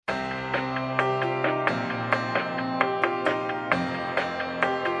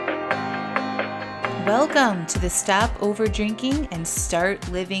Welcome to the Stop Over Drinking and Start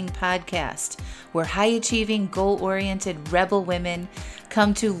Living podcast, where high-achieving, goal-oriented rebel women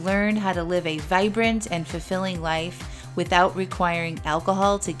come to learn how to live a vibrant and fulfilling life without requiring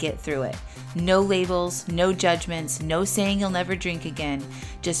alcohol to get through it. No labels, no judgments, no saying you'll never drink again.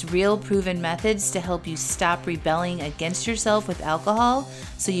 Just real proven methods to help you stop rebelling against yourself with alcohol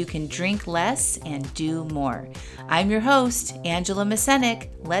so you can drink less and do more. I'm your host, Angela Masenik.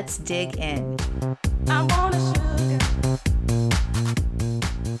 Let's dig in.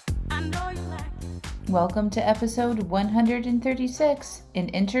 Welcome to episode 136, an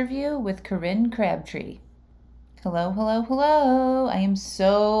interview with Corinne Crabtree. Hello, hello, hello. I am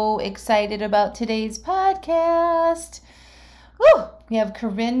so excited about today's podcast. Woo! We have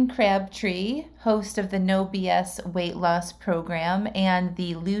Corinne Crabtree, host of the No BS weight loss program and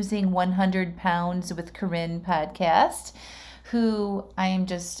the Losing 100 Pounds with Corinne podcast, who I am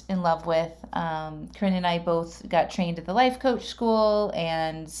just in love with. Corinne and I both got trained at the life coach school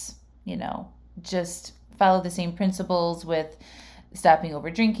and, just follow the same principles with stopping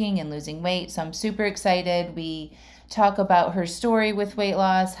over drinking and losing weight. So I'm super excited. We talk about her story with weight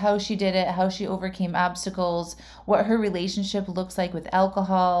loss, how she did it, how she overcame obstacles, what her relationship looks like with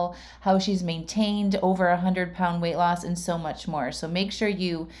alcohol, how she's maintained over 100-pound weight loss, and so much more. So make sure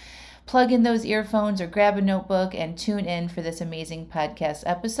you plug in those earphones or grab a notebook and tune in for this amazing podcast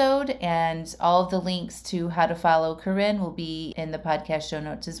episode. And all of the links to how to follow Corinne will be in the podcast show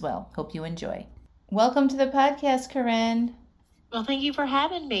notes as well. Hope you enjoy. Welcome to the podcast, Corinne. Well, thank you for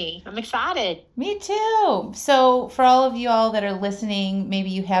having me. I'm excited. Me too. So for all of you all that are listening, maybe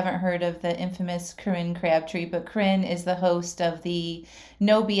you haven't heard of the infamous Corinne Crabtree, but Corinne is the host of the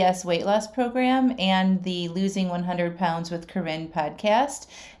No BS weight loss program and the Losing 100 Pounds with Corinne podcast.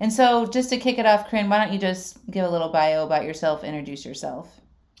 And so just to kick it off, Corinne, why don't you just give a little bio about yourself, introduce yourself?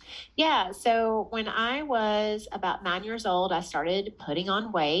 Yeah, so when I was about 9 years old, I started putting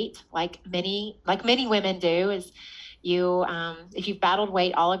on weight like many women do. Is you, if you've battled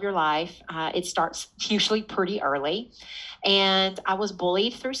weight all of your life, it starts usually pretty early. And I was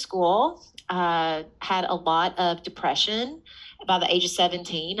bullied through school, had a lot of depression. By the age of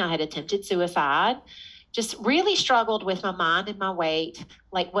 17, I had attempted suicide, just really struggled with my mind and my weight.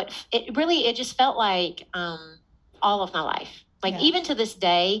 It just felt like all of my life. Even to this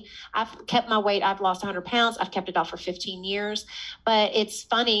day, I've kept my weight. I've lost 100 pounds. I've kept it off for 15 years. But it's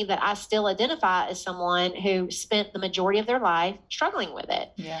funny that I still identify as someone who spent the majority of their life struggling with it.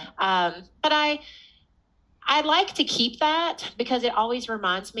 Yeah. But I like to keep that because it always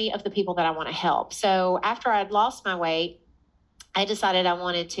reminds me of the people that I want to help. So after I'd lost my weight, I decided I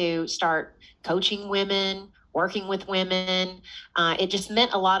wanted to start coaching women, working with women. It just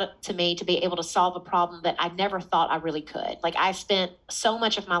meant a lot to me to be able to solve a problem that I never thought I really could. I spent so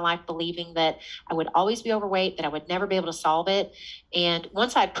much of my life believing that I would always be overweight, that I would never be able to solve it. And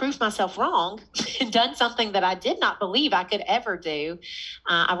once I'd proved myself wrong and done something that I did not believe I could ever do,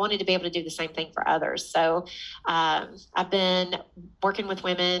 I wanted to be able to do the same thing for others. So I've been working with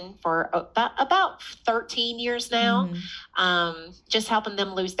women for about 13 years now, just helping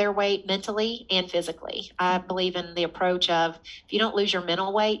them lose their weight mentally and physically. I believe in the approach of if you don't lose your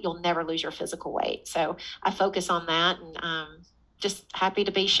mental weight, you'll never lose your physical weight. So I focus on that, and just happy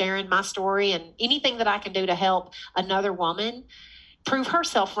to be sharing my story and anything that I can do to help another woman prove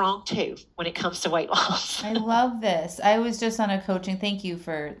herself wrong too when it comes to weight loss. I love this. I was just on a coaching, thank you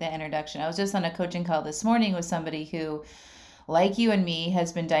for the introduction. I was just on a coaching call this morning with somebody who, like you and me,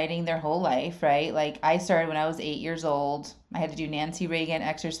 has been dieting their whole life, right? I started when I was 8 years old. I had to do Nancy Reagan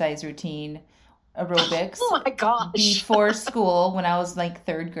exercise routine, aerobics. Oh my gosh. Before school when I was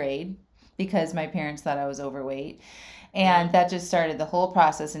third grade because my parents thought I was overweight. And that just started the whole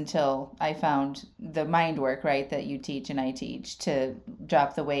process until I found the mind work, right, that you teach and I teach to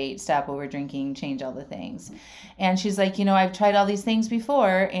drop the weight, stop over drinking, change all the things. And she's like, I've tried all these things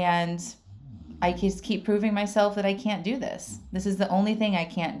before and I just keep proving myself that I can't do this. This is the only thing I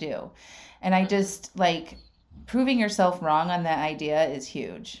can't do. And I just proving yourself wrong on that idea is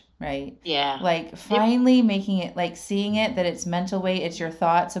huge. Right? Yeah. Finally making it, seeing it, that it's mental weight, it's your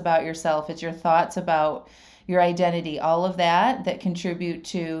thoughts about yourself, it's your thoughts about your identity, all of that contribute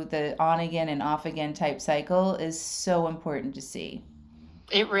to the on again and off again type cycle is so important to see.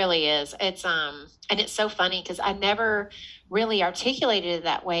 It really is. It's, and it's so funny because I never really articulated it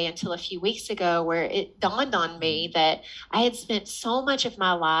that way until a few weeks ago, where it dawned on me that I had spent so much of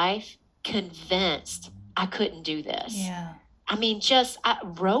my life convinced I couldn't do this. Yeah. I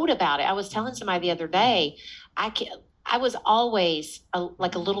wrote about it. I was telling somebody the other day, I was always a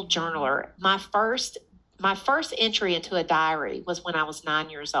little journaler. My first my first entry into a diary was when I was 9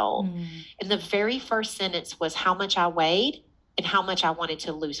 years old. And the very first sentence was how much I weighed and how much I wanted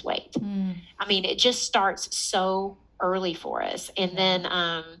to lose weight. I mean, it just starts so early for us. And then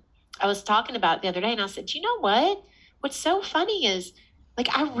I was talking about it the other day, and I said, you know what? What's so funny is, like,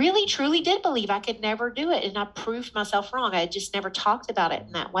 I really, truly did believe I could never do it. And I proved myself wrong. I just never talked about it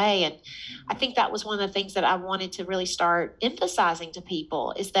in that way. And I think that was one of the things that I wanted to really start emphasizing to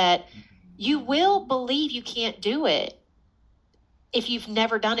people, is that you will believe you can't do it if you've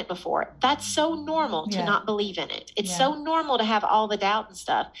never done it before. That's so normal to not believe in it. It's so normal to have all the doubt and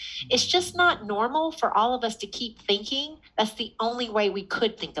stuff. It's just not normal for all of us to keep thinking that's the only way we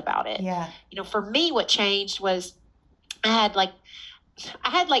could think about it. Yeah. You know, for me, what changed was I had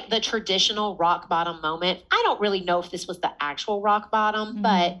like the traditional rock bottom moment. I don't really know if this was the actual rock bottom,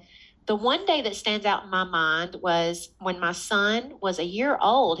 but the one day that stands out in my mind was when my son was a year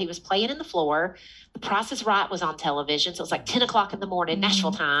old. He was playing in the floor. The Price is Right was on television. So it was like 10 o'clock in the morning,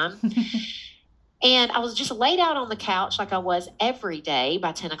 Nashville time. And I was just laid out on the couch like I was every day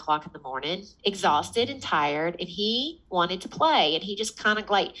by 10 o'clock in the morning, exhausted and tired. And he wanted to play. And he just kind of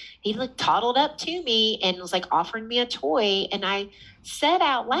he toddled up to me and was like offering me a toy. And I said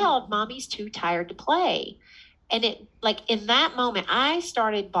out loud, Mommy's too tired to play. And it, like, in that moment, I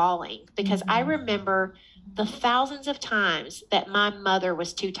started bawling because I remember the thousands of times that my mother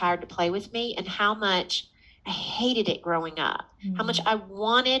was too tired to play with me and how much I hated it growing up, how much I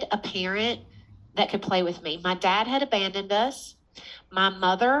wanted a parent that could play with me. My dad had abandoned us. My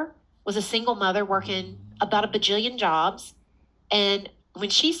mother was a single mother working about a bajillion jobs. And when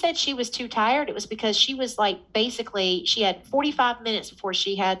she said she was too tired, it was because she was basically she had 45 minutes before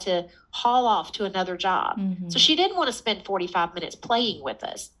she had to haul off to another job. So she didn't want to spend 45 minutes playing with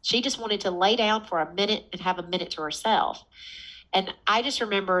us. She just wanted to lay down for a minute and have a minute to herself. And I just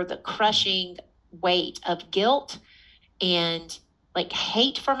remember the crushing weight of guilt and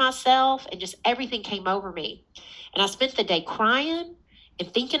hate for myself, and just everything came over me. And I spent the day crying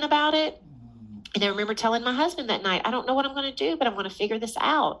and thinking about it. And I remember telling my husband that night, I don't know what I'm going to do, but I'm going to figure this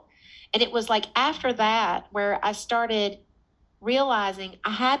out. And it was after that where I started realizing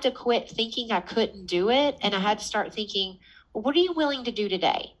I had to quit thinking I couldn't do it. And I had to start thinking, well, what are you willing to do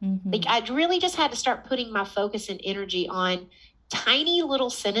today? I really just had to start putting my focus and energy on tiny little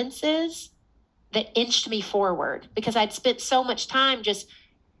sentences that inched me forward, because I'd spent so much time just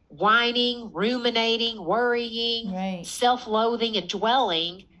whining, ruminating, worrying, self-loathing, and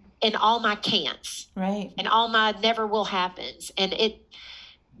dwelling in all my can'ts, and all my never will happens. And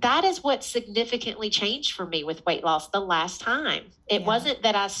that is what significantly changed for me with weight loss the last time. It wasn't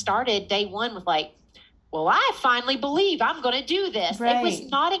that I started day one with well, I finally believe I'm going to do this. It was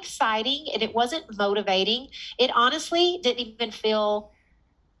not exciting, and it wasn't motivating. It honestly didn't even feel,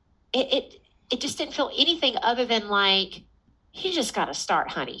 it just didn't feel anything other than you just got to start,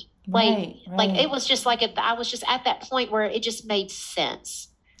 honey. It was just I was just at that point where it just made sense.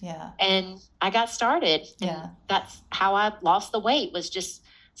 Yeah. And I got started. And that's how I lost the weight, was just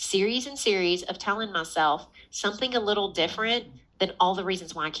series and series of telling myself something a little different than all the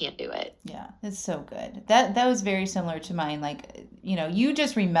reasons why I can't do it. Yeah, it's so good. That was very similar to mine. You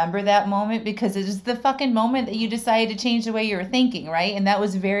just remember that moment because it was the fucking moment that you decided to change the way you were thinking, right? And that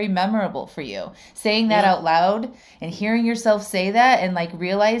was very memorable for you. Saying that out loud and hearing yourself say that and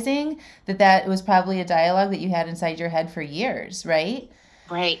realizing that was probably a dialogue that you had inside your head for years, right?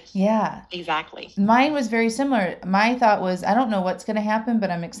 Right. Yeah. Exactly. Mine was very similar. My thought was, I don't know what's going to happen, but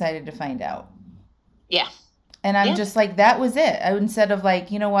I'm excited to find out. Yeah. And I'm just that was it. Instead of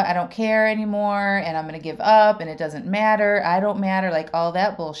you know what, I don't care anymore and I'm going to give up and it doesn't matter. I don't matter, all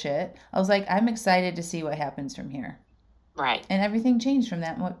that bullshit. I was I'm excited to see what happens from here. Right. And everything changed from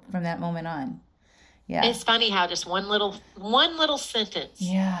that moment on. Yeah. It's funny how just one little sentence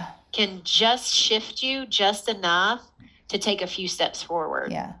can just shift you just enough to take a few steps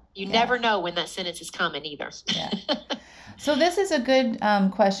forward. Yeah. You never know when that sentence is coming either. Yeah. So this is a good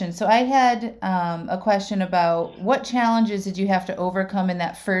question. So I had a question about what challenges did you have to overcome in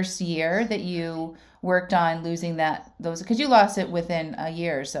that first year that you worked on losing those, because you lost it within a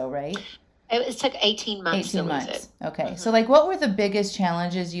year or so, right? It took 18 months to lose it. Okay. So what were the biggest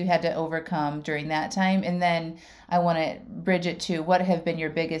challenges you had to overcome during that time? And then I want to bridge it to what have been your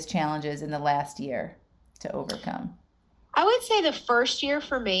biggest challenges in the last year to overcome? I would say the first year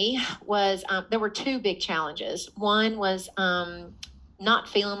for me was, there were two big challenges. One was not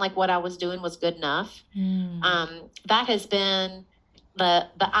feeling like what I was doing was good enough. That has been the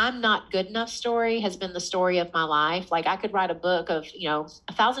I'm not good enough story has been the story of my life. I could write a book of,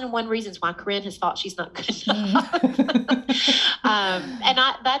 1,001 reasons why Corinne has thought she's not good enough. And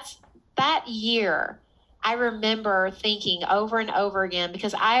that year, I remember thinking over and over again,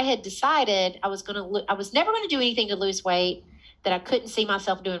 because I had decided I was never going to do anything to lose weight that I couldn't see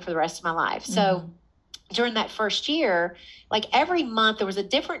myself doing for the rest of my life. So during that first year, like every month there was a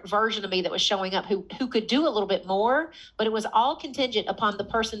different version of me that was showing up who could do a little bit more, but it was all contingent upon the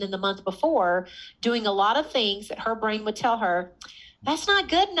person in the month before doing a lot of things that her brain would tell her, that's not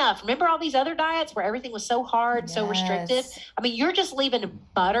good enough. Remember all these other diets where everything was so hard, so restrictive? I mean, you're just leaving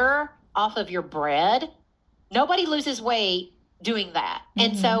butter off of your bread. Nobody loses weight doing that.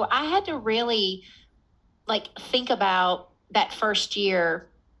 And so I had to really like think about that first year.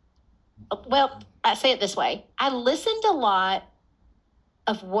 Well, I say it this way. I listened a lot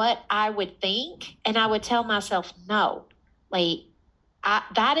of what I would think, and I would tell myself, no, like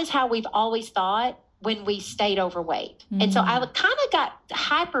that is how we've always thought when we stayed overweight. And so I kind of got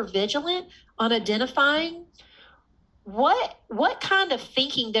hyper vigilant on identifying what kind of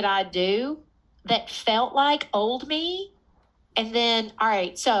thinking did I do that felt like old me. And then, all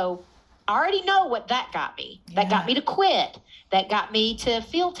right, so I already know what that got me. That got me to quit. That got me to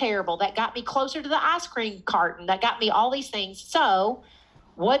feel terrible. That got me closer to the ice cream carton. That got me all these things. So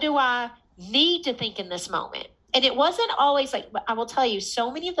what do I need to think in this moment? And it wasn't always like, I will tell you,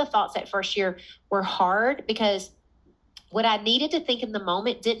 so many of the thoughts that first year were hard because what I needed to think in the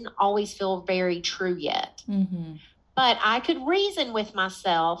moment didn't always feel very true yet. But I could reason with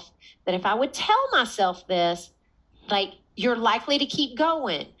myself that if I would tell myself this, like, you're likely to keep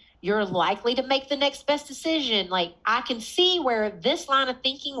going. You're likely to make the next best decision. Like, I can see where this line of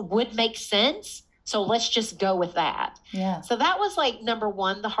thinking would make sense. So let's just go with that. Yeah. So that was like number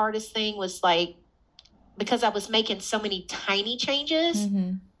one. The hardest thing was like, because I was making so many tiny changes,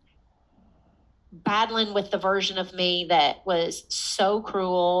 battling with the version of me that was so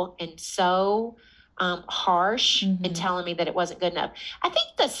cruel and so harsh and telling me that it wasn't good enough. I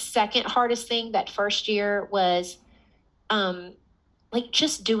think the second hardest thing that first year was like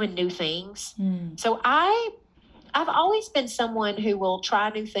just doing new things. So I've always been someone who will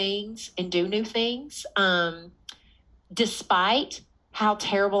try new things and do new things, despite how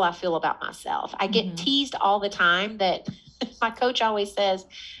terrible I feel about myself. I get teased all the time that my coach always says,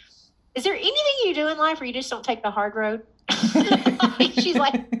 is there anything you do in life where you just don't take the hard road? She's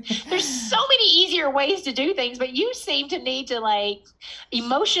like, there's so many easier ways to do things, but you seem to need to like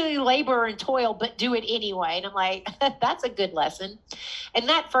emotionally labor and toil, but do it anyway. And I'm like, that's a good lesson. And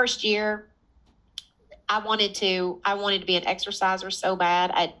that first year, I wanted to be an exerciser so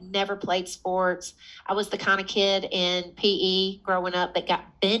bad. I'd never played sports. I was the kind of kid in PE growing up that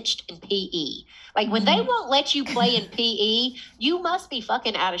got benched in PE. Like when they won't let you play in PE, you must be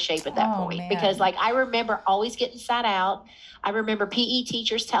fucking out of shape at that point. Man. Because like, I remember always getting sat out. I remember PE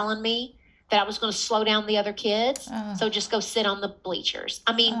teachers telling me that I was going to slow down the other kids. So just go sit on the bleachers.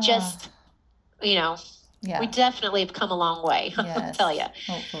 I mean, just, you know, we definitely have come a long way. Yes, I'll tell you.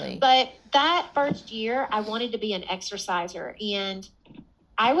 Hopefully. But that first year, I wanted to be an exerciser, and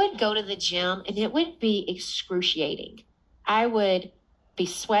I would go to the gym and it would be excruciating. I would be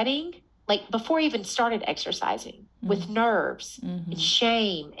sweating, like before I even started exercising, with nerves and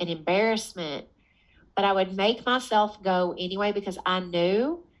shame and embarrassment. But I would make myself go anyway because I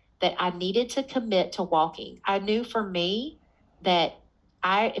knew that I needed to commit to walking. I knew for me that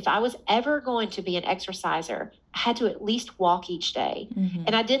if I was ever going to be an exerciser, I had to at least walk each day.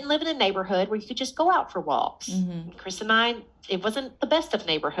 And I didn't live in a neighborhood where you could just go out for walks. Chris and I, it wasn't the best of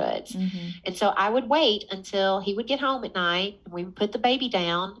neighborhoods. And so I would wait until he would get home at night and we would put the baby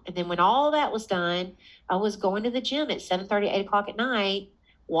down. And then when all that was done, I was going to the gym at 7:30, 8 o'clock at night,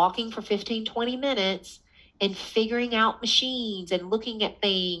 walking for 15, 20 minutes and figuring out machines and looking at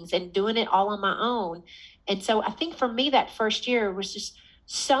things and doing it all on my own. And so I think for me, that first year was just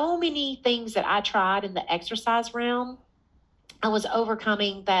so many things that I tried in the exercise realm. I was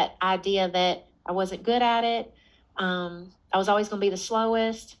overcoming that idea that I wasn't good at it. I was always going to be the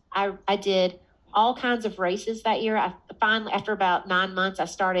slowest. I did all kinds of races that year. I finally, after about 9 months, I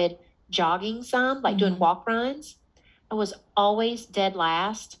started jogging some, like doing walk runs. I was always dead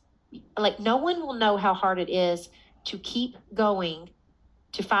last. Like no one will know how hard it is to keep going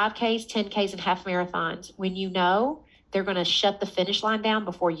to 5Ks, 10Ks, and half marathons when you know they're going to shut the finish line down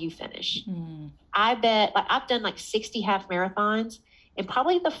before you finish. I bet, like I've done like 60 half marathons, and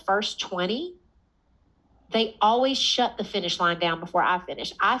probably the first 20, they always shut the finish line down before I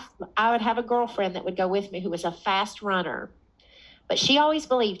finish. I would have a girlfriend that would go with me who was a fast runner, but she always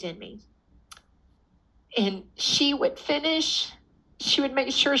believed in me. And she would finish. She would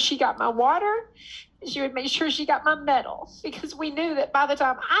make sure she got my water. She would make sure she got my medal, because we knew that by the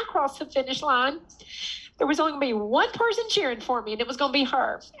time I crossed the finish line, there was only going to be one person cheering for me, and it was going to be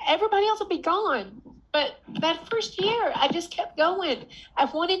her. Everybody else would be gone. But that first year, I just kept going. I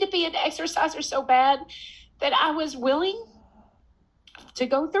wanted to be an exerciser so bad that I was willing to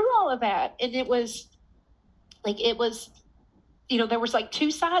go through all of that. And it was, there was like two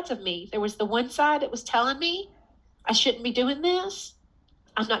sides of me. There was the one side that was telling me I shouldn't be doing this.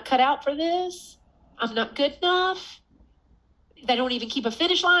 I'm not cut out for this. I'm not good enough. They don't even keep a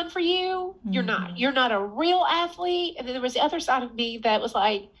finish line for you. Mm-hmm. You're not a real athlete. And then there was the other side of me that was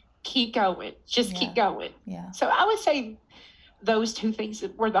like, keep going, just keep going. Yeah. So I would say those two things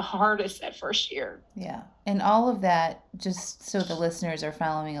were the hardest that first year. Yeah. And all of that, just so the listeners are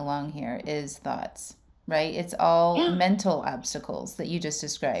following along here, is thoughts, right? It's all mental obstacles that you just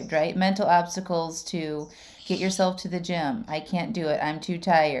described, right? Mental obstacles to get yourself to the gym. I can't do it. I'm too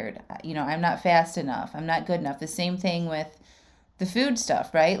tired. I'm not fast enough. I'm not good enough. The same thing with the food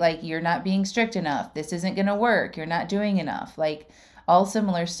stuff, right? Like, you're not being strict enough. This isn't going to work. You're not doing enough. Like, all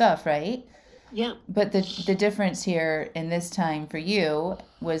similar stuff, right? Yeah. But the difference here in this time for you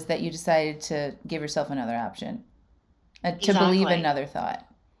was that you decided to give yourself another option, to believe another thought.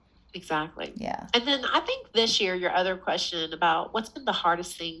 Exactly. Yeah. And then I think this year, your other question about what's been the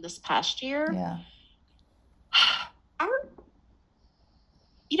hardest thing this past year. Yeah.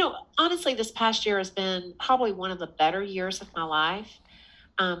 Honestly, this past year has been probably one of the better years of my life.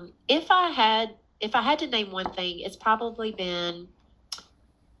 If I had to name one thing, it's probably been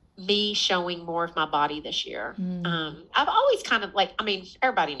me showing more of my body this year. I've always kind of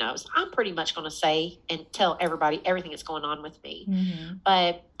everybody knows I'm pretty much going to say and tell everybody everything that's going on with me. Mm-hmm.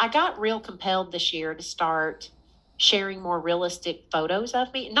 But I got real compelled this year to start sharing more realistic photos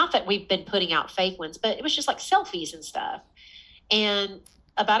of me. Not that we've been putting out fake ones, but it was just like selfies and stuff. And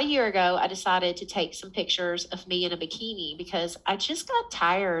about a year ago, I decided to take some pictures of me in a bikini because I just got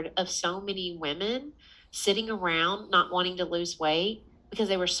tired of so many women sitting around not wanting to lose weight because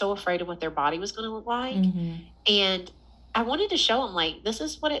they were so afraid of what their body was going to look like. Mm-hmm. And I wanted to show them, like, this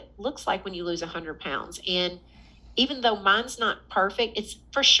is what it looks like when you lose 100 pounds. And even though mine's not perfect, it's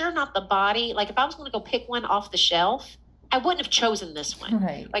for sure not the body. Like, if I was going to go pick one off the shelf, I wouldn't have chosen this one.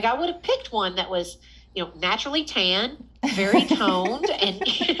 Right. Like, I would have picked one that was, naturally tan, very toned, and,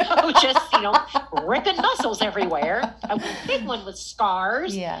 just, ripping muscles everywhere. I would pick one with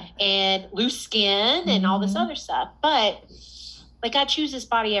scars and loose skin and all this other stuff. But, like, I choose this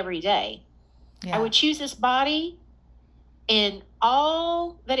body every day. Yeah. I would choose this body and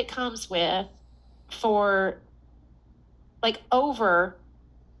all that it comes with for, like, over,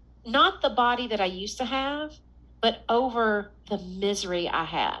 not the body that I used to have, but over the misery I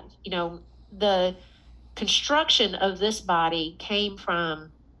had. The construction of this body came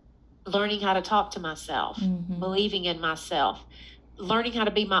from learning how to talk to myself, believing in myself, learning how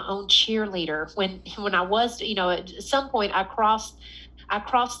to be my own cheerleader. When I was, at some point I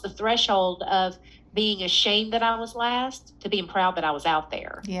crossed the threshold of being ashamed that I was last to being proud that I was out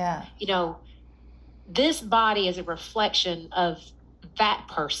there. Yeah. This body is a reflection of that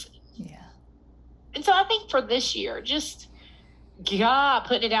person. Yeah. And so I think for this year, just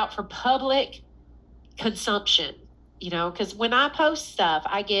putting it out for public consumption, because when I post stuff,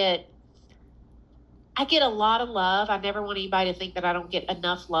 I get a lot of love. I never want anybody to think that I don't get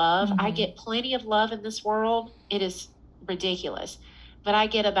enough love. Mm-hmm. I get plenty of love in this world. It is ridiculous. But I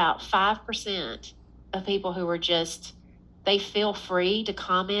get about 5% of people who are they feel free to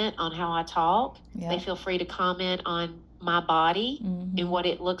comment on how I talk. Yeah. They feel free to comment on my body and what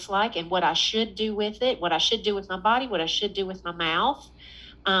it looks like and what I should do with it, what I should do with my body, what I should do with my mouth.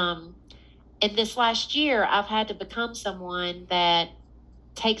 And this last year, I've had to become someone that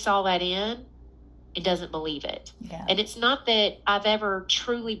takes all that in and doesn't believe it. Yeah. And it's not that I've ever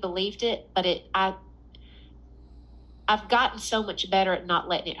truly believed it, but I've gotten so much better at not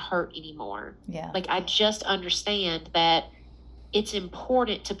letting it hurt anymore. Yeah. Like, I just understand that it's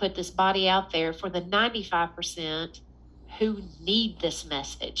important to put this body out there for the 95% who need this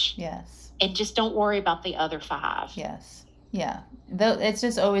message. Yes. And just don't worry about the other 5. Yes. Yeah. It's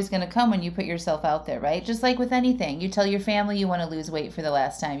just always going to come when you put yourself out there, right? Just like with anything. You tell your family you want to lose weight for the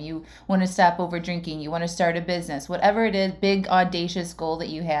last time. You want to stop over drinking. You want to start a business. Whatever it is, big, audacious goal that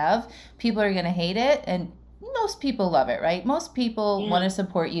you have, people are going to hate it. And most people love it, right? Most people want to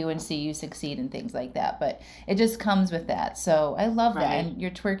support you and see you succeed and things like that. But it just comes with that. So I love that. And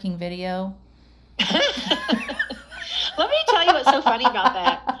your twerking video. Let me tell you what's so funny about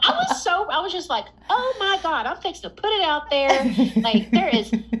that. I was just like, oh my God, I'm fixing to put it out there. Like,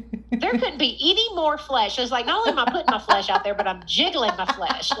 there couldn't be any more flesh. It's like, not only am I putting my flesh out there, but I'm jiggling my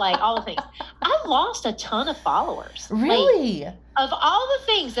flesh, like all the things. I lost a ton of followers. Really? Like, of all the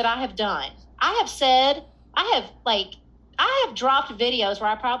things that I have done, I have I have dropped videos where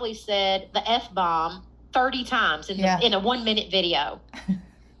I probably said the F-bomb 30 times in a 1 minute video.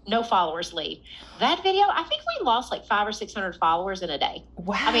 No followers leave. That video, I think we lost like 500 or 600 followers in a day.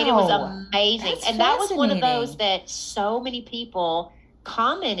 Wow. I mean, it was amazing. That's and that was one of those that so many people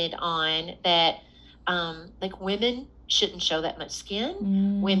commented on, that like women shouldn't show that much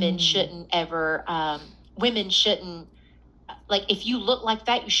skin. Women shouldn't ever, like, if you look like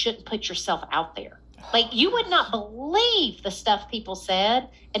that, you shouldn't put yourself out there. Like, you would not believe the stuff people said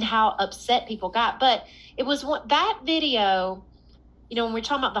and how upset people got. But it was that video, you know, when we're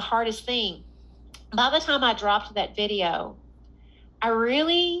talking about the hardest thing, by the time I dropped that video,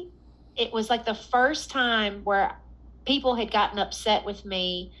 it was like the first time where people had gotten upset with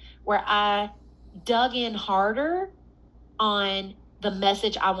me, where I dug in harder on the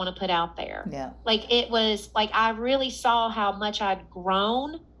message I want to put out there. Yeah. Like, it was like, I really saw how much I'd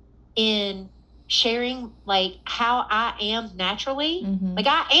grown in sharing, like, how I am naturally. Like,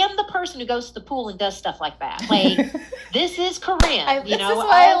 I am the person who goes to the pool and does stuff like that. Like, this is Corinne. This is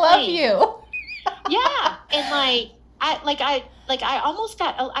why I love you. Yeah. And I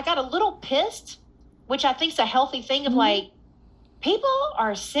got a little pissed, which I think is a healthy thing of like, people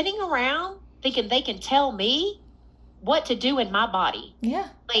are sitting around thinking they can tell me what to do in my body. Yeah.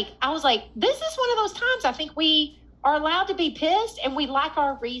 Like, I was like, this is one of those times I think we are allowed to be pissed and we like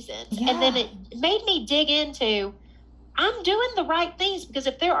our reasons. Yeah. And then it made me dig into, I'm doing the right things, because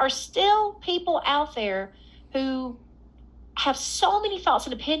if there are still people out there who have so many thoughts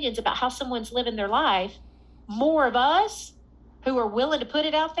and opinions about how someone's living their life, more of us who are willing to put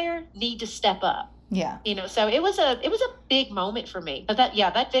it out there need to step up. Yeah. You know, so it was a big moment for me. But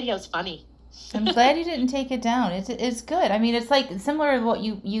that video is funny. I'm glad you didn't take it down. It's good. I mean, it's like similar to what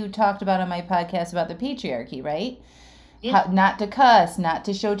you talked about on my podcast about the patriarchy, right? Yeah. How, not to cuss, not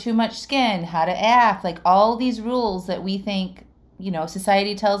to show too much skin, how to act, like all these rules that we think, you know,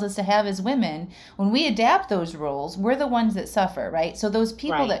 society tells us to have as women. When we adapt those rules, we're the ones that suffer, right? So those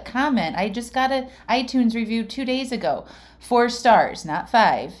people that comment, I just got an iTunes review 2 days ago, 4 stars, not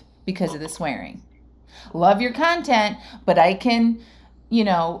 5, because of the swearing. Love your content, but I can, you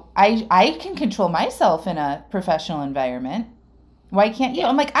know, I can control myself in a professional environment. Why can't you?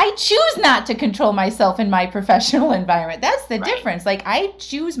 I'm like, I choose not to control myself in my professional environment. That's the difference. Like, I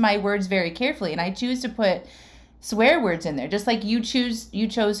choose my words very carefully, and I choose to put swear words in there, just like you chose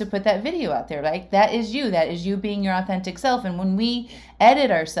to put that video out there. Like, that is you being your authentic self. And when we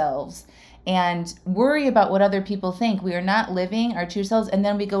edit ourselves and worry about what other people think, we are not living our true selves, and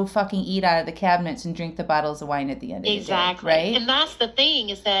then we go fucking eat out of the cabinets and drink the bottles of wine at the end of the day. Exactly. Right? And that's the thing,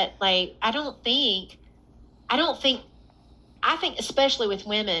 is that, like, I think especially with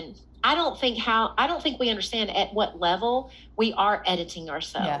women, I don't think we understand at what level we are editing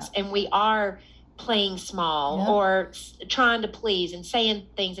ourselves, and we are playing small or trying to please and saying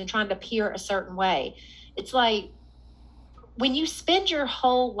things and trying to appear a certain way. It's like, when you spend your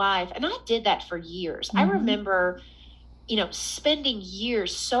whole life, and I did that for years. I remember, you know, spending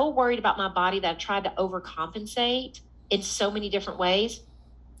years so worried about my body that I tried to overcompensate in so many different ways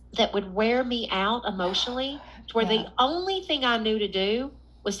that would wear me out emotionally, to where the only thing I knew to do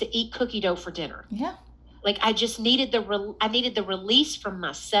was to eat cookie dough for dinner. Yeah. Like, I just needed the release from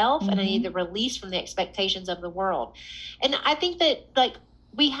myself, and I needed the release from the expectations of the world. And I think that, like,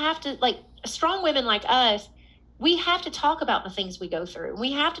 we have to, like, strong women like us, we have to talk about the things we go through.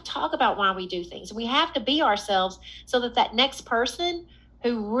 We have to talk about why we do things. We have to be ourselves, so that next person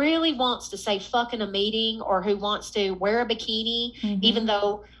who really wants to say fuck in a meeting, or who wants to wear a bikini, even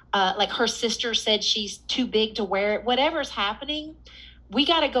though like her sister said she's too big to wear it, whatever's happening, we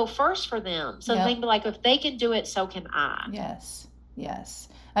got to go first for them. So they can be like, if they can do it, so can I. Yes.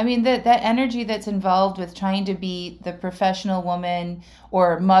 I mean, that energy that's involved with trying to be the professional woman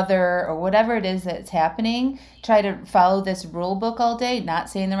or mother or whatever it is that's happening, try to follow this rule book all day, not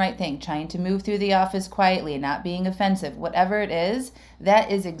saying the right thing, trying to move through the office quietly, not being offensive, whatever it is,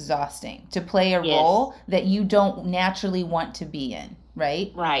 that is exhausting, to play a role that you don't naturally want to be in,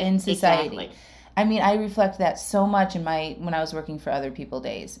 right? Right. In society. Exactly. I mean, I reflect that so much when I was working for other people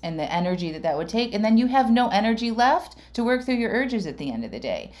days, and the energy that would take. And then you have no energy left to work through your urges at the end of the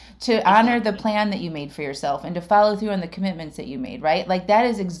day, to honor the plan that you made for yourself, and to follow through on the commitments that you made, right? Like, that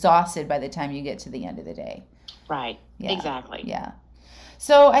is exhausted by the time you get to the end of the day. Right. Yeah. Exactly. Yeah.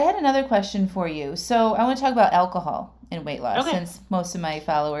 So I had another question for you. So I want to talk about alcohol and weight loss, since most of my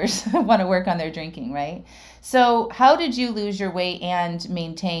followers want to work on their drinking, right? So how did you lose your weight and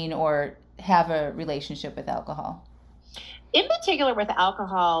maintain or have a relationship with alcohol? In particular with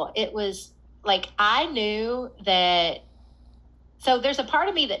alcohol, it was like, I knew that, so there's a part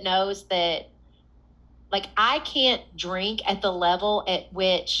of me that knows that like I can't drink at the level at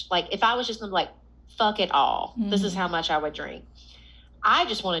which, like, if I was just gonna be like, fuck it all, this is how much I would drink. I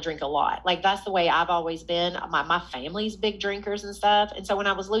just want to drink a lot. Like, that's the way I've always been. My family's big drinkers and stuff. And so when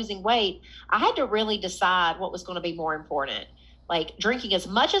I was losing weight, I had to really decide what was going to be more important, like drinking as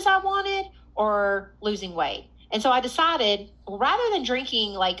much as I wanted or losing weight. And so I decided, well, rather than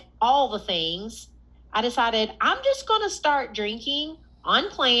drinking like all the things, I decided I'm just going to start drinking on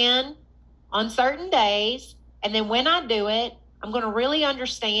plan on certain days. And then when I do it, I'm going to really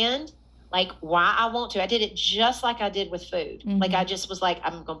understand like why I want to. I did it just like I did with food. Like I just was like,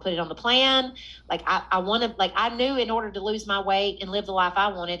 I'm going to put it on the plan. Like I wanted, like I knew in order to lose my weight and live the life I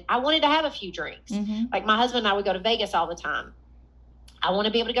wanted to have a few drinks. Like my husband and I would go to Vegas all the time. I want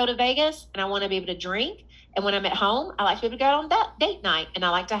to be able to go to Vegas and I want to be able to drink. And when I'm at home, I like to be able to go on that date night and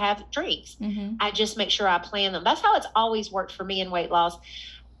I like to have drinks. I just make sure I plan them. That's how it's always worked for me in weight loss.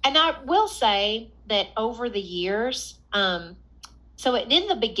 And I will say that over the years, so in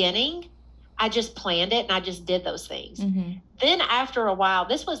the beginning, I just planned it and I just did those things. Then after a while,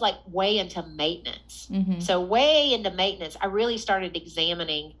 this was like way into maintenance. So way into maintenance, I really started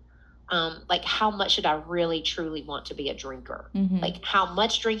examining like how much did I really truly want to be a drinker? Like how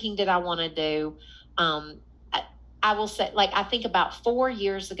much drinking did I want to do? I will say, like, I think about 4 or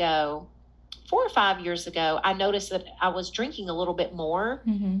 5 years ago, I noticed that I was drinking a little bit more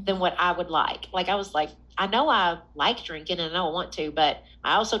than what I would like. Like I was like, I know I like drinking and I know I want to, but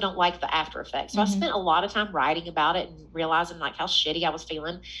I also don't like the after effects. So I spent a lot of time writing about it and realizing like how shitty I was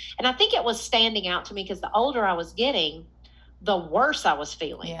feeling. And I think it was standing out to me because the older I was getting, the worse I was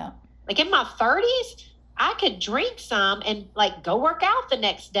feeling. Yeah. Like in my 30s, I could drink some and like go work out the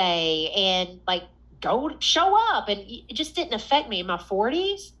next day and like go show up. And it just didn't affect me. In my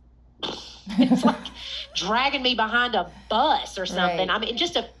 40s, it's like dragging me behind a bus or something. Right. I mean,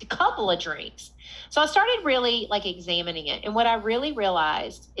 just a couple of drinks. So I started really like examining it. And what I really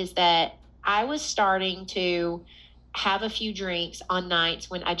realized is that I was starting to have a few drinks on nights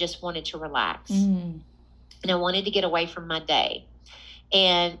when I just wanted to relax and I wanted to get away from my day.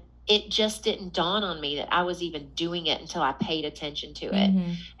 And it just didn't dawn on me that I was even doing it until I paid attention to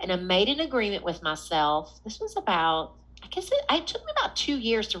it. And I made an agreement with myself. This was about, I guess it took me about 2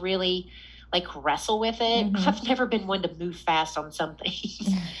 years to really like wrestle with it. I've never been one to move fast on some things.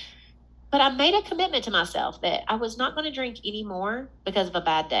 But I made a commitment to myself that I was not going to drink anymore because of a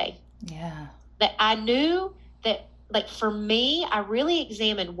bad day. Yeah. That I knew that, like, for me, I really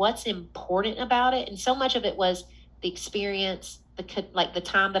examined what's important about it. And so much of it was the experience, the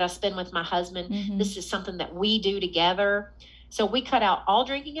time that I spend with my husband. This is something that we do together. So we cut out all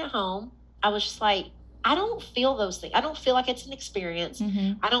drinking at home. I was just like, I don't feel those things. I don't feel like it's an experience.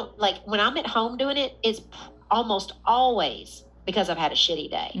 I don't like when I'm at home doing it, it's almost always because I've had a shitty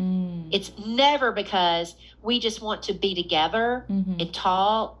day. It's never because we just want to be together and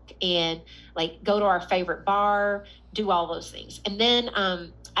talk and like go to our favorite bar, do all those things. And then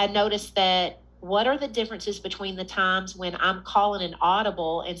I noticed that what are the differences between the times when I'm calling an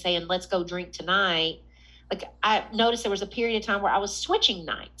audible and saying, let's go drink tonight? Like I noticed there was a period of time where I was switching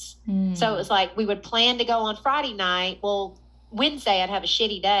nights. So it was like, we would plan to go on Friday night. Well, Wednesday I'd have a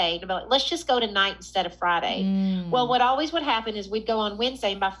shitty day and I'd be like, let's just go tonight instead of Friday. Well, what always would happen is we'd go on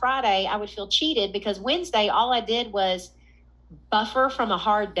Wednesday and by Friday I would feel cheated because Wednesday, all I did was buffer from a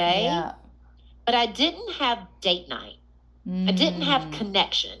hard day, but I didn't have date night. I didn't have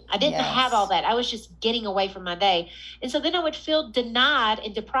connection. I didn't have all that. I was just getting away from my day. And so then I would feel denied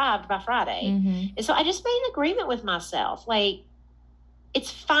and deprived by Friday. And so I just made an agreement with myself. Like, it's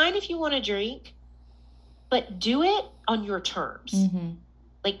fine if you want to drink, but do it on your terms.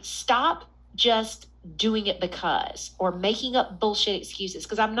 Like, stop just doing it because or making up bullshit excuses.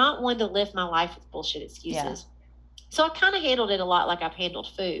 Because I'm not one to live my life with bullshit excuses. So I kind of handled it a lot like I've handled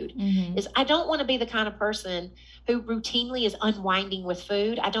food. Is I don't want to be the kind of person who routinely is unwinding with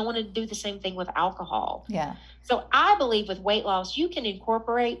food. I don't want to do the same thing with alcohol. So I believe with weight loss, you can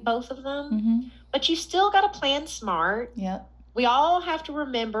incorporate both of them, but you still got to plan smart. We all have to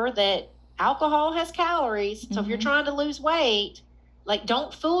remember that alcohol has calories. So if you're trying to lose weight, like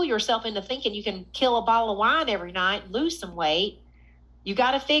don't fool yourself into thinking you can kill a bottle of wine every night and lose some weight. You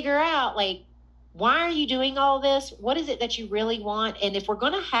got to figure out like, why are you doing all this? What is it that you really want? And if we're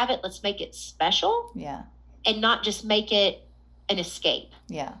going to have it, let's make it special. And not just make it an escape.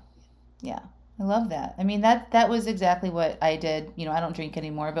 I love that. I mean, that was exactly what I did. You know, I don't drink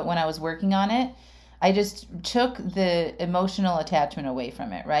anymore, but when I was working on it, I just took the emotional attachment away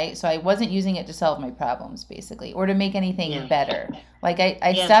from it, right? So I wasn't using it to solve my problems, basically, or to make anything Yeah. better. Like I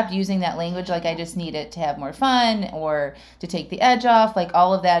Yeah. stopped using that language, like I just need it to have more fun or to take the edge off. Like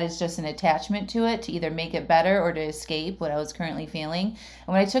all of that is just an attachment to it to either make it better or to escape what I was currently feeling. And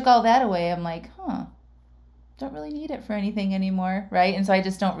when I took all that away, I'm like, don't really need it for anything anymore, right? And so I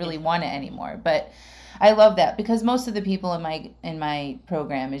just don't really want it anymore. But I love that because most of the people in my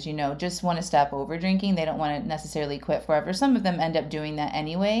program, as you know, just want to stop over drinking. They don't want to necessarily quit forever. Some of them end up doing that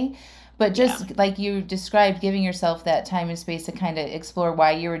anyway. But just like you described, giving yourself that time and space to kind of explore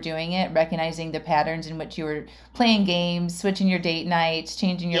why you were doing it, recognizing the patterns in which you were playing games, switching your date nights,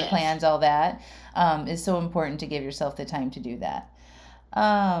 changing your plans, all that is so important to give yourself the time to do that.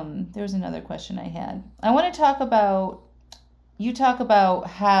 There was another question I had. I want to talk about, you talk about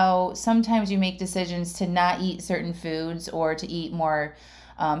how sometimes you make decisions to not eat certain foods or to eat more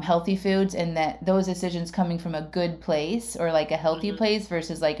healthy foods, and that those decisions coming from a good place or like a healthy place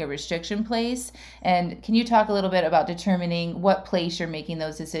versus like a restriction place. And can you talk a little bit about determining what place you're making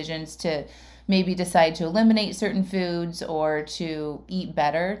those decisions to maybe decide to eliminate certain foods or to eat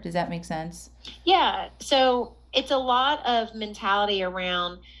better? Does that make sense? Yeah. So it's a lot of mentality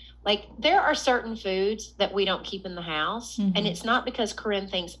around, like, there are certain foods that we don't keep in the house. Mhm. And it's not because Corinne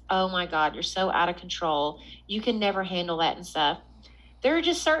thinks, oh my God, you're so out of control, you can never handle that and stuff. There are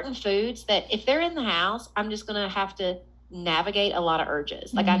just certain foods that if they're in the house, I'm just going to have to navigate a lot of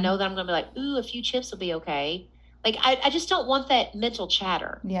urges. Like, I know that I'm going to be like, ooh, a few chips will be okay. Like, I just don't want that mental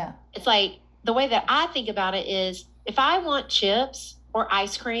chatter. Yeah. It's like, the way that I think about it is, if I want chips or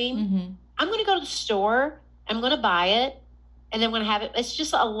ice cream, I'm going to go to the store, I'm going to buy it, and then I'm going to have it. It's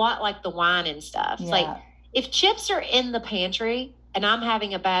just a lot like the wine and stuff. It's like, if chips are in the pantry and I'm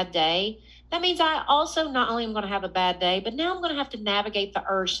having a bad day, that means I also not only am going to have a bad day, but now I'm going to have to navigate the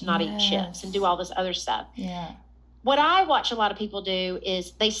urge to not eat chips and do all this other stuff. Yeah. What I watch a lot of people do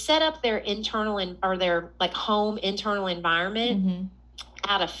is they set up their internal or their like home internal environment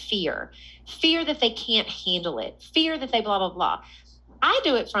out of fear that they can't handle it, fear that they blah, blah, blah. I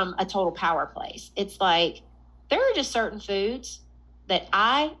do it from a total power place. It's like, there are just certain foods that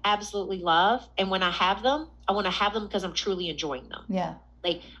I absolutely love. And when I have them, I want to have them because I'm truly enjoying them. Yeah.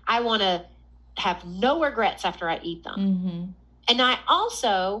 Like, I want to have no regrets after I eat them. And I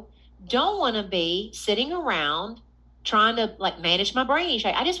also don't want to be sitting around trying to like manage my brain each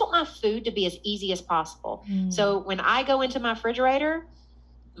day. I just want my food to be as easy as possible. So when I go into my refrigerator,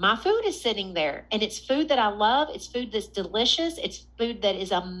 my food is sitting there, and it's food that I love. It's food that's delicious. It's food that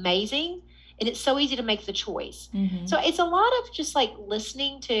is amazing. And it's so easy to make the choice. So it's a lot of just like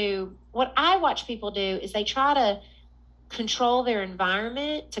listening to what I watch people do is they try to control their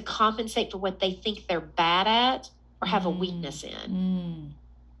environment to compensate for what they think they're bad at or have a weakness in.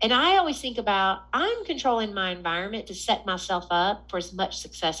 And I always think about, I'm controlling my environment to set myself up for as much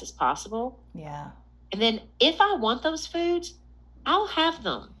success as possible. Yeah. And then if I want those foods, I'll have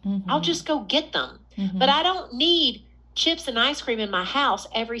them. I'll just go get them. But I don't need chips and ice cream in my house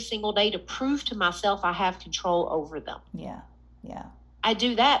every single day to prove to myself I have control over them. Yeah. Yeah. I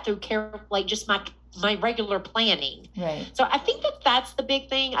do that through like just my regular planning. Right. So I think that's the big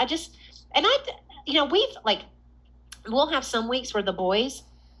thing. We'll have some weeks where the boys,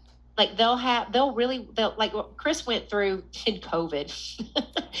 like Chris went through in COVID.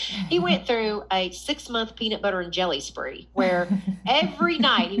 He went through a 6-month peanut butter and jelly spree where every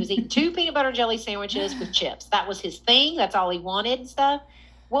night he was eating 2 peanut butter and jelly sandwiches with chips. That was his thing. That's all he wanted and stuff.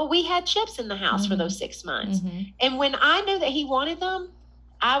 Well, we had chips in the house for those 6 months. And when I knew that he wanted them,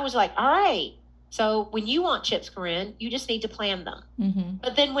 I was like, all right, so when you want chips, Corinne, you just need to plan them.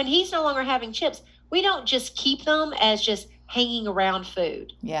 But then when he's no longer having chips, we don't just keep them as just hanging around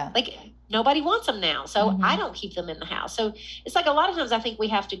food. Yeah. Like, nobody wants them now. So I don't keep them in the house. So it's like a lot of times I think we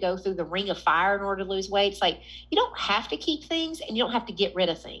have to go through the ring of fire in order to lose weight. It's like, you don't have to keep things and you don't have to get rid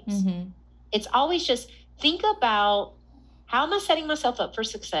of things. It's always just think about, how am I setting myself up for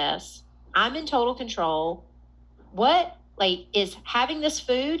success? I'm in total control. What is having this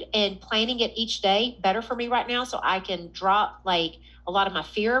food and planning it each day better for me right now, so I can drop like a lot of my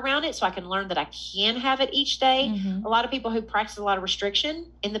fear around it, so I can learn that I can have it each day. A lot of people who practice a lot of restriction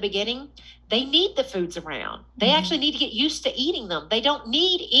in the beginning, they need the foods around. They actually need to get used to eating them. They don't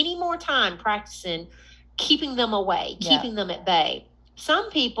need any more time practicing keeping them away, keeping them at bay. Some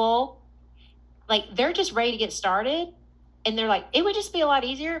people, like, they're just ready to get started, and they're like, it would just be a lot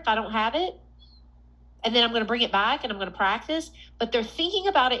easier if I don't have it. And then I'm going to bring it back and I'm going to practice. But they're thinking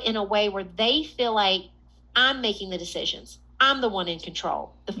about it in a way where they feel like, I'm making the decisions. I'm the one in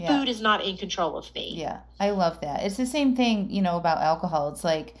control. The food is not in control of me. Yeah, I love that. It's the same thing, about alcohol. It's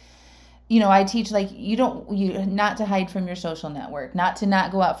like, I teach like you not to hide from your social network, not to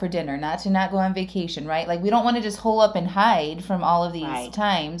not go out for dinner, not to not go on vacation, right? Like we don't want to just hole up and hide from all of these Right.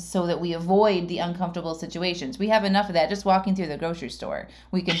 times so that we avoid the uncomfortable situations. We have enough of that just walking through the grocery store.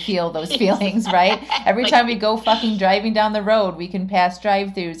 We can feel those feelings, right? Every time we go fucking driving down the road, we can pass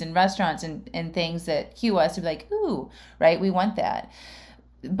drive-throughs and restaurants and things that cue us to be like, ooh, right? We want that.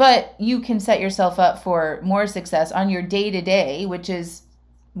 But you can set yourself up for more success on your day-to-day, which is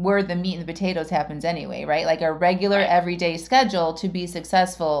where the meat and the potatoes happens anyway, right? Like a regular Right. everyday schedule to be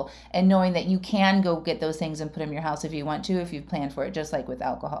successful, and knowing that you can go get those things and put them in your house if you want to, if you've planned for it, just like with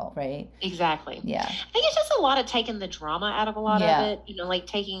alcohol, right? Exactly. Yeah. I think it's just a lot of taking the drama out of a lot Yeah. of it.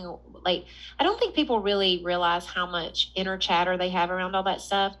 Like I don't think people really realize how much inner chatter they have around all that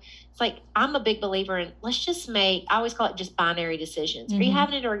stuff. It's like, I'm a big believer in let's just I always call it just binary decisions. Are you Mhm.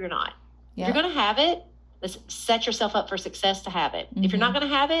 having it or you're not? Yeah. If you're going to have it, let's set yourself up for success to have it. If you're not going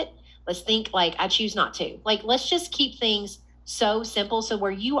to have it, let's think like I choose not to. Like, let's just keep things so simple. So where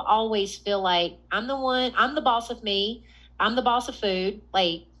you always feel like I'm the boss of me. I'm the boss of food.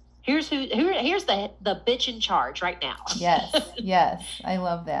 Like, here's the bitch in charge right now. Yes. Yes. I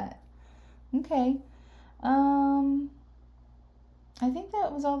love that. Okay. I think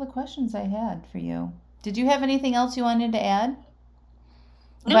that was all the questions I had for you. Did you have anything else you wanted to add?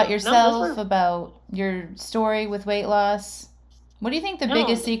 About yourself, about your story with weight loss? What do you think the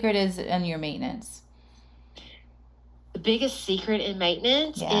biggest secret is in your maintenance? The biggest secret in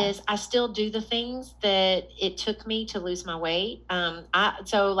maintenance is I still do the things that it took me to lose my weight.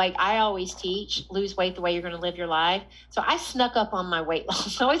 I always teach, lose weight the way you're going to live your life. So I snuck up on my weight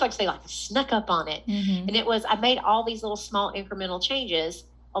loss. I always like to say, like, snuck up on it. Mm-hmm. And I made all these little small incremental changes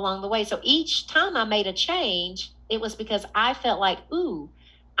along the way. So each time I made a change, it was because I felt like, ooh,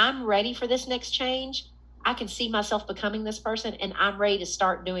 I'm ready for this next change. I can see myself becoming this person, and I'm ready to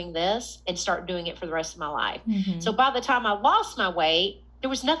start doing this and start doing it for the rest of my life. Mm-hmm. So by the time I lost my weight, there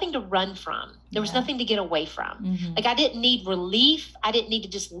was nothing to run from. There was nothing to get away from. Mm-hmm. Like, I didn't need relief. I didn't need to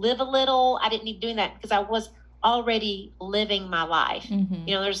just live a little. I didn't need doing that because I was already living my life. Mm-hmm.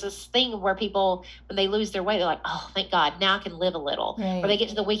 There's this thing where people, when they lose their weight, they're like, oh, thank God, now I can live a little. Right. Or they get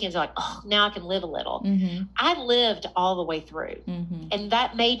to the weekends, they're like, oh, now I can live a little. Mm-hmm. I lived all the way through. Mm-hmm. And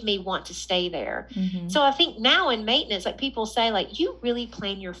that made me want to stay there. Mm-hmm. So I think now in maintenance, like, people say, like, you really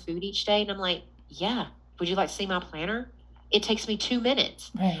plan your food each day? And I'm like, yeah. Would you like to see my planner? It takes me 2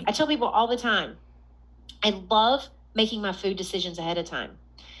 minutes. Right. I tell people all the time, I love making my food decisions ahead of time.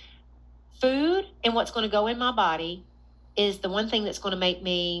 Food and what's going to go in my body is the one thing that's going to make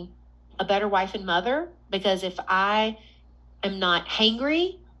me a better wife and mother, because if I am not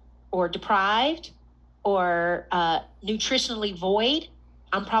hangry or deprived or nutritionally void,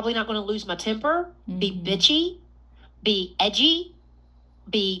 I'm probably not going to lose my temper, be bitchy, be edgy,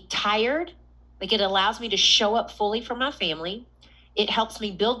 be tired. Like, it allows me to show up fully for my family. It helps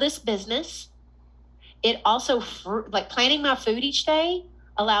me build this business. It also, like, planning my food each day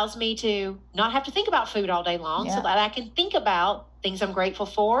allows me to not have to think about food all day long, so that I can think about things I'm grateful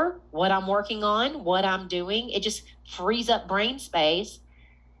for, what I'm working on, what I'm doing. It just frees up brain space,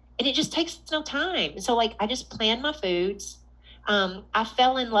 and it just takes no time. And so, like, I just plan my foods. I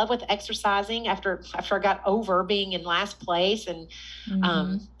fell in love with exercising after I got over being in last place and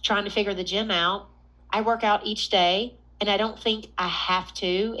trying to figure the gym out. I work out each day, and I don't think I have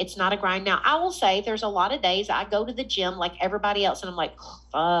to. It's not a grind. Now, I will say there's a lot of days I go to the gym like everybody else, and I'm like,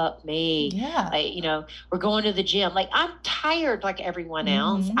 fuck me. Yeah. Like, we're going to the gym. Like, I'm tired like everyone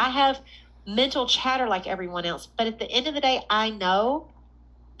else. I have mental chatter like everyone else. But at the end of the day, I know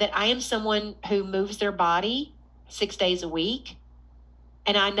that I am someone who moves their body 6 days a week.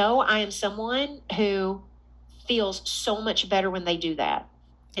 And I know I am someone who feels so much better when they do that.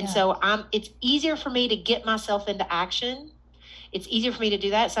 And so it's easier for me to get myself into action. It's easier for me to do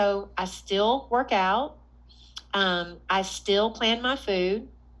that. So I still work out. I still plan my food,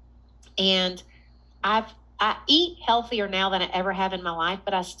 and I eat healthier now than I ever have in my life,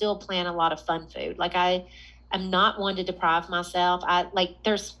 but I still plan a lot of fun food. Like, I am not one to deprive myself.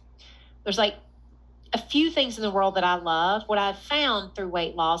 There's like a few things in the world that I love. What I've found through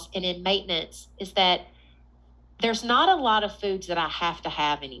weight loss and in maintenance is that there's not a lot of foods that I have to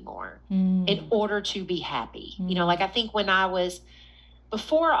have anymore in order to be happy. Like, I think when I was,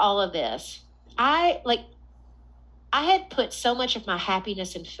 before all of this, I had put so much of my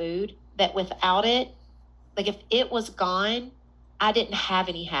happiness in food that without it, like, if it was gone, I didn't have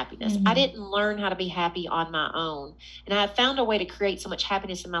any happiness. I didn't learn how to be happy on my own. And I found a way to create so much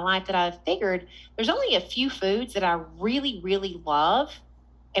happiness in my life that I figured there's only a few foods that I really, really love.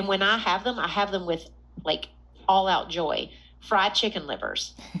 And when I have them with, like, all out joy. fried chicken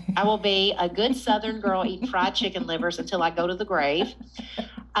livers. I will be a good Southern girl eating fried chicken livers until I go to the grave.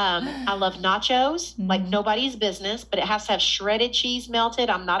 I love nachos, like nobody's business, but it has to have shredded cheese melted.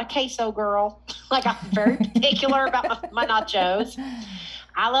 I'm not a queso girl. Like, I'm very particular about my nachos.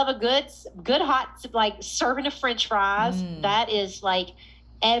 I love a good hot, like, serving of French fries. That is like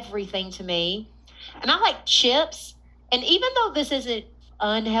everything to me. And I like chips. And even though this isn't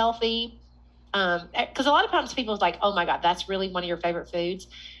unhealthy, because a lot of times people are like, oh my God, that's really one of your favorite foods.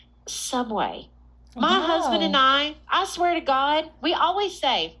 Subway. My husband and I swear to God, we always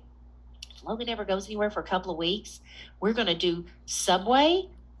say, if Logan ever goes anywhere for a couple of weeks, we're going to do Subway,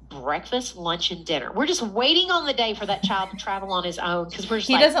 breakfast, lunch, and dinner. We're just waiting on the day for that child to travel on his own, because we're just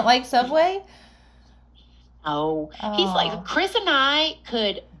He doesn't like Subway? Oh, he's like, Chris and I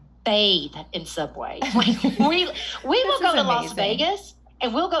could bathe in Subway. Like, we will go to Las Vegas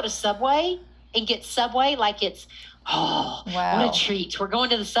and we'll go to Subway and get Subway like it's, oh, wow, what a treat. We're going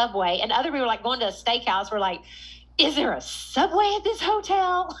to the Subway. And other people are like going to a steakhouse. We're like, is there a Subway at this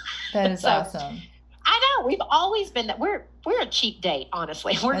hotel? That is awesome. I know. We've always been that. We're a cheap date,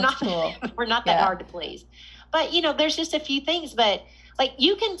 honestly. We're That's not cool. We're not that hard to please. But, there's just a few things. But, like,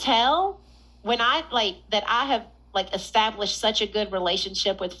 you can tell when I have established such a good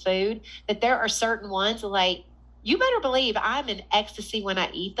relationship with food that there are certain ones, like, you better believe I'm in ecstasy when I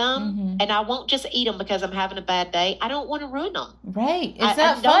eat them, and I won't just eat them because I'm having a bad day. I don't want to ruin them. Right. It's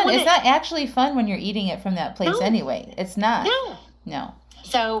not fun. It's not actually fun when you're eating it from that place anyway. It's not. No.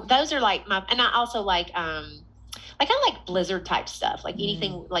 So those are like and I also like, I like blizzard type stuff, like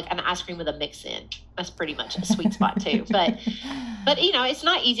anything like an ice cream with a mix in. That's pretty much a sweet spot too. But it's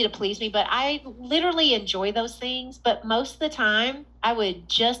not easy to please me, but I literally enjoy those things. But most of the time I would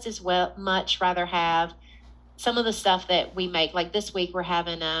just as much rather have some of the stuff that we make. Like this week we're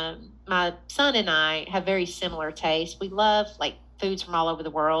having, my son and I have very similar tastes. We love like foods from all over the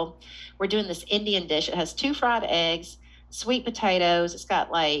world. We're doing this Indian dish. It has 2 fried eggs, sweet potatoes. It's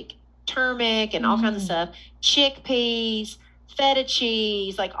got like turmeric and all kinds of stuff, chickpeas, feta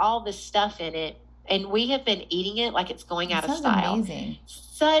cheese, like all this stuff in it. And we have been eating it like it's going out of style. Amazing.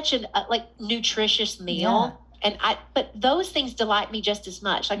 Such an nutritious meal. Yeah. But those things delight me just as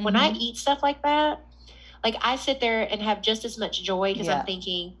much. Like when I eat stuff like that, like I sit there and have just as much joy because I'm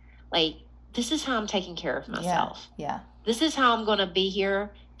thinking, like, this is how I'm taking care of myself. Yeah. This is how I'm going to be here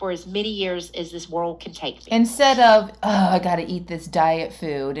for as many years as this world can take me. Instead of, I got to eat this diet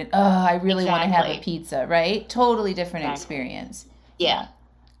food and, I really want to have a pizza, right? Totally different experience. Yeah.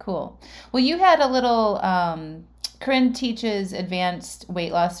 Cool. Well, you had a little, Corinne teaches advanced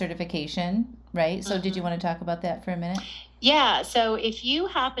weight loss certification, right? So did you want to talk about that for a minute? Yeah. So if you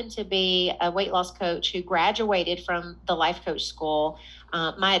happen to be a weight loss coach who graduated from the Life Coach School,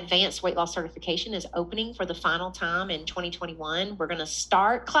 my advanced weight loss certification is opening for the final time in 2021. We're going to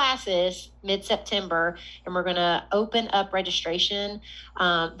start classes mid-September, and we're going to open up registration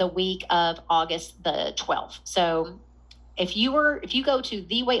the week of August the 12th. So if you go to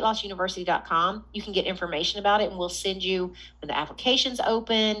theweightlossuniversity.com, you can get information about it, and we'll send you when the application's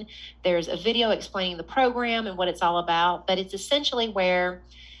open. There's a video explaining the program and what it's all about. But it's essentially where,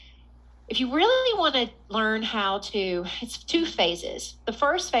 if you really want to learn it's 2 phases. The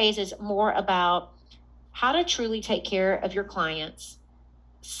first phase is more about how to truly take care of your clients,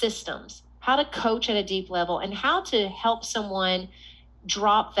 systems, how to coach at a deep level, and how to help someone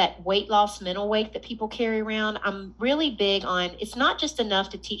drop that weight loss mental weight that people carry around. I'm really big on, it's not just enough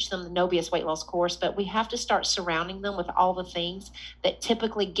to teach them the Nobius weight loss course, but we have to start surrounding them with all the things that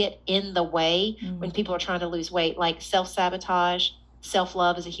typically get in the way when people are trying to lose weight, like self-sabotage.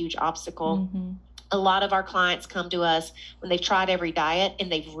 Self-love is a huge obstacle. A lot of our clients come to us when they've tried every diet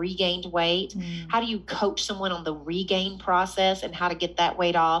and they've regained weight. How do you coach someone on the regain process and how to get that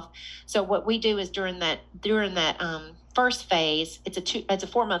weight off? So what we do is during that first phase, it's a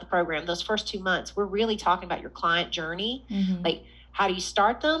 4-month program. Those first 2 months, we're really talking about your client journey. Like, how do you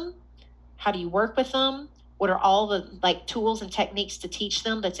start them? How do you work with them? What are all the tools and techniques to teach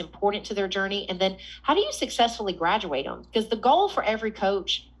them that's important to their journey? And then how do you successfully graduate them? Because the goal for every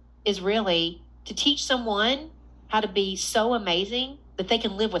coach is really to teach someone how to be so amazing that they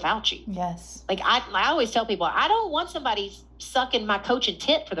can live without you. Yes. Like I always tell people, I don't want somebody sucking my coaching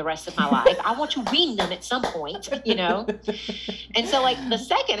tit for the rest of my life. I want to wean them at some point, And so the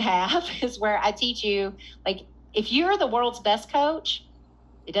second half is where I teach you, if you're the world's best coach,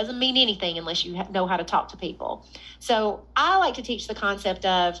 it doesn't mean anything unless you know how to talk to people. So I like to teach the concept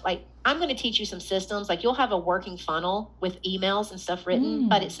of I'm going to teach you some systems. You'll have a working funnel with emails and stuff written,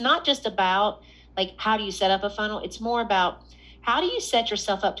 but it's not just about how do you set up a funnel. It's more about how do you set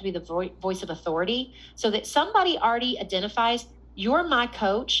yourself up to be the voice of authority so that somebody already identifies you're my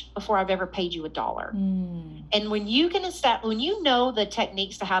coach before I've ever paid you $1? And when you when you know the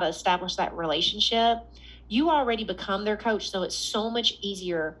techniques to how to establish that relationship, you already become their coach. So it's so much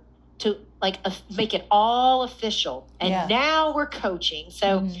easier to make it all official. And now we're coaching.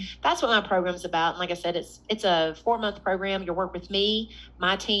 So that's what my program's about. And like I said, it's a 4-month program. You'll work with me,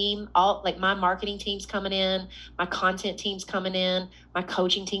 my team, all like my marketing team's coming in, my content team's coming in, my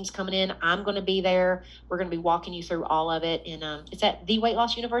coaching team's coming in. I'm going to be there. We're going to be walking you through all of it. And it's at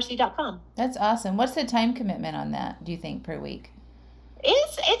theweightlossuniversity.com. That's awesome. What's the time commitment on that, do you think, per week?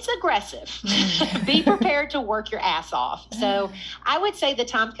 It's aggressive. Be prepared to work your ass off. So I would say the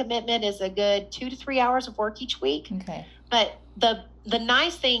time commitment is a good 2 to 3 hours of work each week. Okay. But the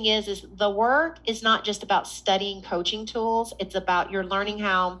nice thing is the work is not just about studying coaching tools. It's about you're learning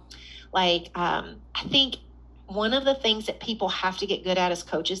how, I think one of the things that people have to get good at as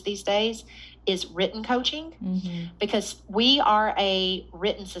coaches these days is written coaching, because we are a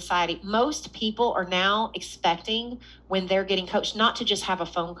written society. Most people are now expecting when they're getting coached not to just have a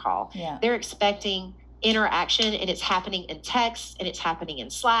phone call. Yeah. They're expecting interaction, and it's happening in text, and it's happening in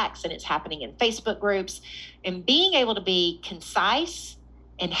Slacks, and it's happening in Facebook groups. And being able to be concise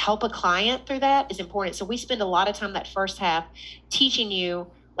and help a client through that is important. So we spend a lot of time that first half teaching you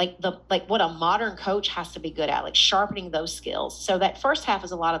what a modern coach has to be good at, like sharpening those skills. So that first half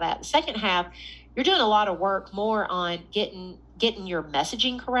is a lot of that. The second half, you're doing a lot of work more on getting your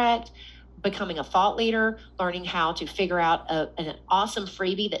messaging correct, becoming a thought leader, learning how to figure out an awesome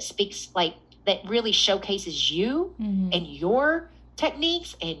freebie that speaks that really showcases you and your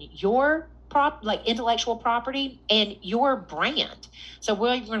techniques and your intellectual property and your brand. So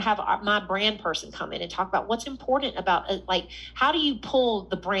we're going to have my brand person come in and talk about what's important about how do you pull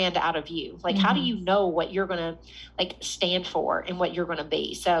the brand out of you? How do you know what you're going to stand for and what you're going to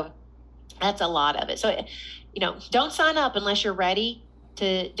be? So that's a lot of it. So, don't sign up unless you're ready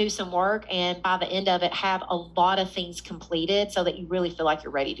to do some work, and by the end of it, have a lot of things completed so that you really feel like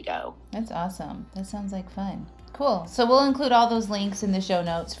you're ready to go. That's awesome. That sounds like fun. Cool. So we'll include all those links in the show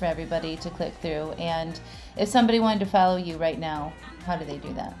notes for everybody to click through. And if somebody wanted to follow you right now, how do they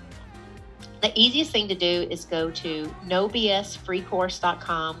do that? The easiest thing to do is go to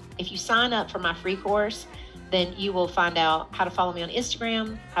nobsfreecourse.com. If you sign up for my free course, then you will find out how to follow me on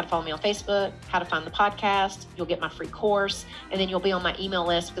Instagram, how to follow me on Facebook, how to find the podcast. You'll get my free course, and then you'll be on my email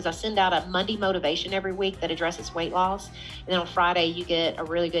list because I send out a Monday motivation every week that addresses weight loss. And then on Friday, you get a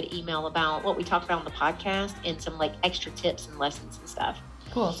really good email about what we talked about on the podcast and some extra tips and lessons and stuff.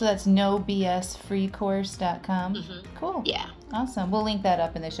 Cool. So that's nobsfreecourse.com. Cool. Yeah. Awesome. We'll link that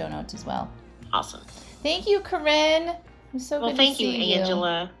up in the show notes as well. Awesome. Thank you, Corinne. It was so good to see you. Well, thank you,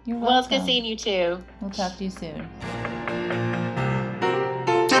 Angela. You're welcome. Well, it's good seeing you too. We'll talk to you soon.